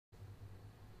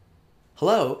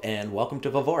Hello and welcome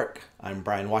to VVork. I'm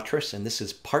Brian Watrous and this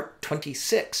is part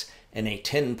 26 in a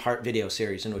 10-part video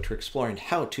series in which we're exploring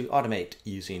how to automate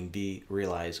using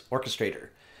vRealize Orchestrator.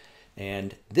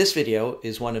 And this video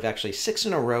is one of actually 6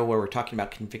 in a row where we're talking about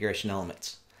configuration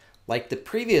elements. Like the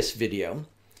previous video,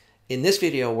 in this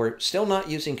video we're still not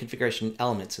using configuration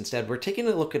elements. Instead, we're taking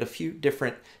a look at a few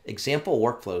different example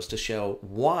workflows to show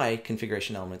why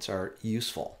configuration elements are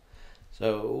useful.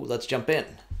 So let's jump in.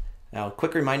 Now, a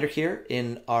quick reminder here,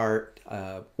 in our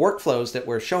workflows that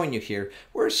we're showing you here,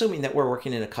 we're assuming that we're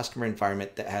working in a customer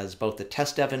environment that has both a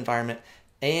test dev environment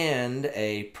and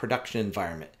a production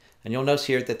environment. And you'll notice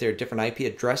here that there are different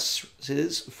IP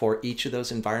addresses for each of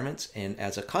those environments. And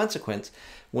as a consequence,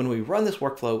 when we run this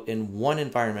workflow in one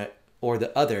environment or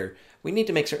the other, we need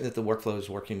to make certain that the workflow is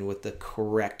working with the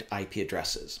correct IP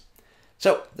addresses.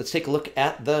 So let's take a look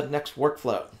at the next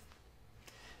workflow.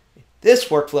 This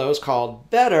workflow is called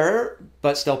Better,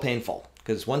 but Still Painful,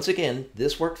 because once again,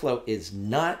 this workflow is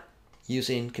not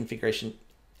using configuration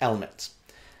elements.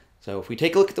 So if we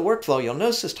take a look at the workflow, you'll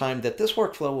notice this time that this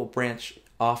workflow will branch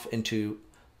off into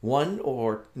one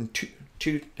or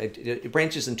two, it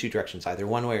branches in two directions, either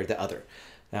one way or the other.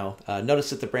 Now, notice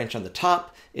that the branch on the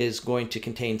top is going to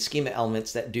contain schema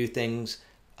elements that do things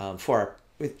for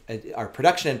our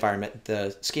production environment.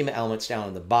 The schema elements down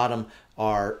on the bottom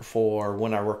are for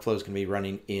when our workflow is going to be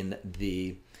running in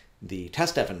the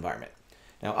test dev environment.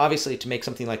 Now, obviously, to make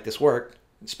something like this work,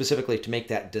 specifically to make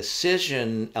that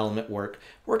decision element work,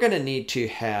 we're going to need to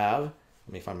have,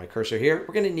 let me find my cursor here,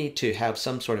 we're going to need to have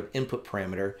some sort of input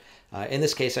parameter. In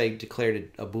this case, I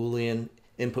declared a Boolean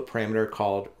input parameter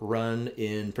called run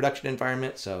in production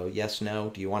environment. So yes, no,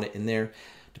 do you want it in there?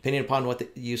 Depending upon what the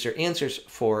user answers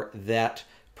for that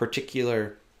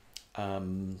particular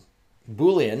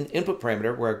Boolean input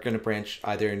parameter, we're going to branch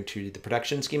either into the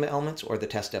production schema elements or the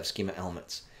test dev schema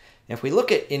elements. And if we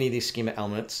look at any of these schema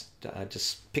elements,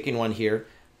 just picking one here,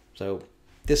 so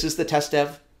this is the test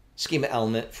dev schema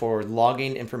element for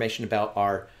logging information about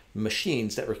our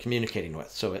machines that we're communicating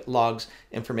with. So it logs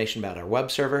information about our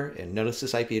web server, and notice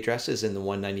this IP address is in the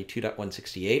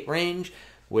 192.168 range,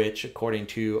 which according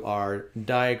to our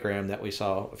diagram that we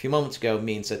saw a few moments ago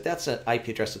means that that's an IP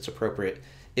address that's appropriate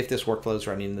if this workflow is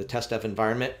running in the test dev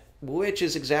environment, which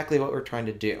is exactly what we're trying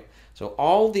to do. So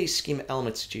all these schema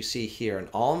elements that you see here and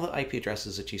all the IP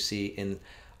addresses that you see in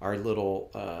our little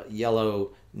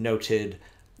yellow noted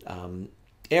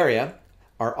area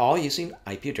are all using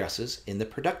IP addresses in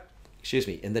the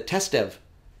in the test dev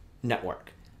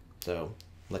network. So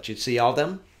let you see all of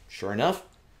them. Sure enough,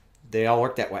 they all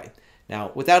work that way.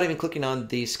 Now, without even clicking on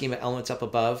the schema elements up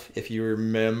above, if you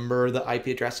remember the IP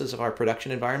addresses of our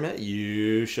production environment,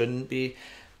 you shouldn't be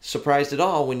surprised at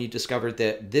all when you discover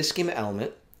that this schema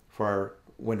element, for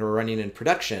when we're running in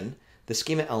production, the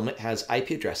schema element has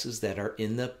IP addresses that are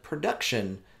in the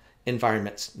production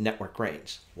environment's network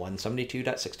range,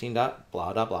 172.16.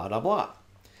 Blah, blah, blah, blah, blah.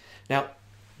 Now,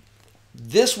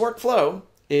 this workflow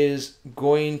is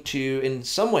going to, in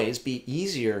some ways, be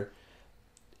easier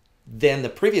than the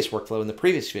previous workflow in the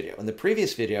previous video. In the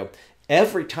previous video,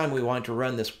 every time we wanted to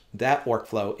run that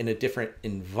workflow in a different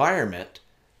environment,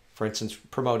 for instance,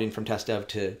 promoting from test dev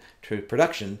to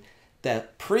production,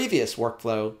 that previous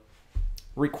workflow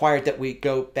required that we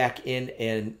go back in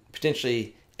and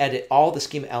potentially edit all the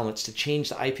schema elements to change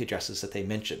the IP addresses that they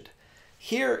mentioned.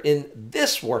 Here in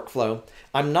this workflow,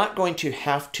 I'm not going to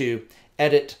have to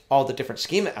edit all the different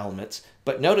schema elements,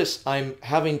 but notice I'm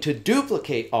having to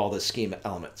duplicate all the schema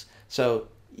elements. So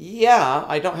yeah,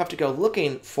 I don't have to go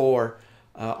looking for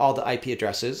all the IP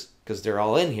addresses because they're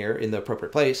all in here in the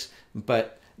appropriate place.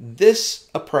 But this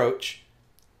approach,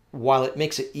 while it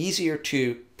makes it easier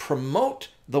to promote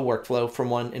the workflow from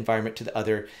one environment to the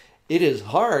other, it is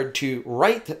hard to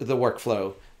write the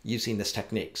workflow using this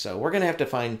technique. So we're going to have to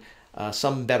find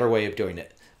some better way of doing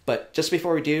it. But just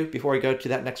before we go to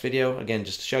that next video, again,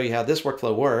 just to show you how this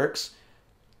workflow works,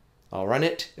 I'll run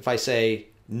it. If I say,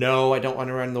 no, I don't want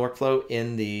to run the workflow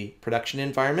in the production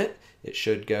environment, it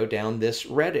should go down this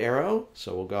red arrow.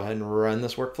 So we'll go ahead and run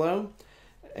this workflow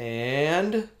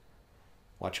and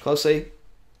watch closely.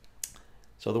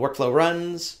 So the workflow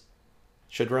runs,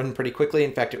 should run pretty quickly.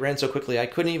 In fact, it ran so quickly I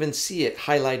couldn't even see it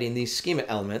highlighting these schema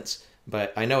elements,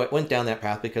 but I know it went down that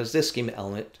path because this schema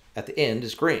element at the end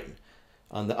is green.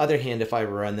 On the other hand, if I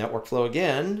run that workflow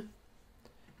again,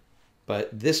 but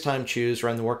this time choose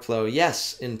run the workflow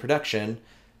yes in production,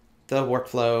 the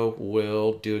workflow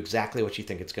will do exactly what you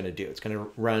think it's going to do. It's going to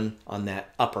run on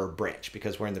that upper branch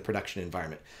because we're in the production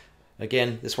environment.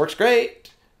 Again, this works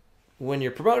great when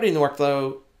you're promoting the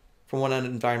workflow from one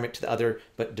environment to the other,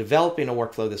 but developing a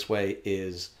workflow this way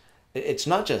is it's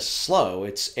not just slow,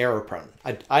 it's error prone.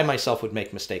 I myself would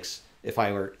make mistakes if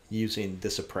I were using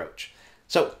this approach.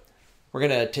 So we're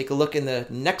going to take a look in the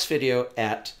next video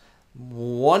at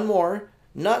one more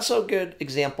not so good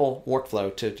example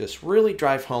workflow to just really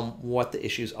drive home what the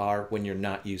issues are when you're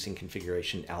not using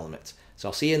configuration elements. So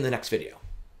I'll see you in the next video.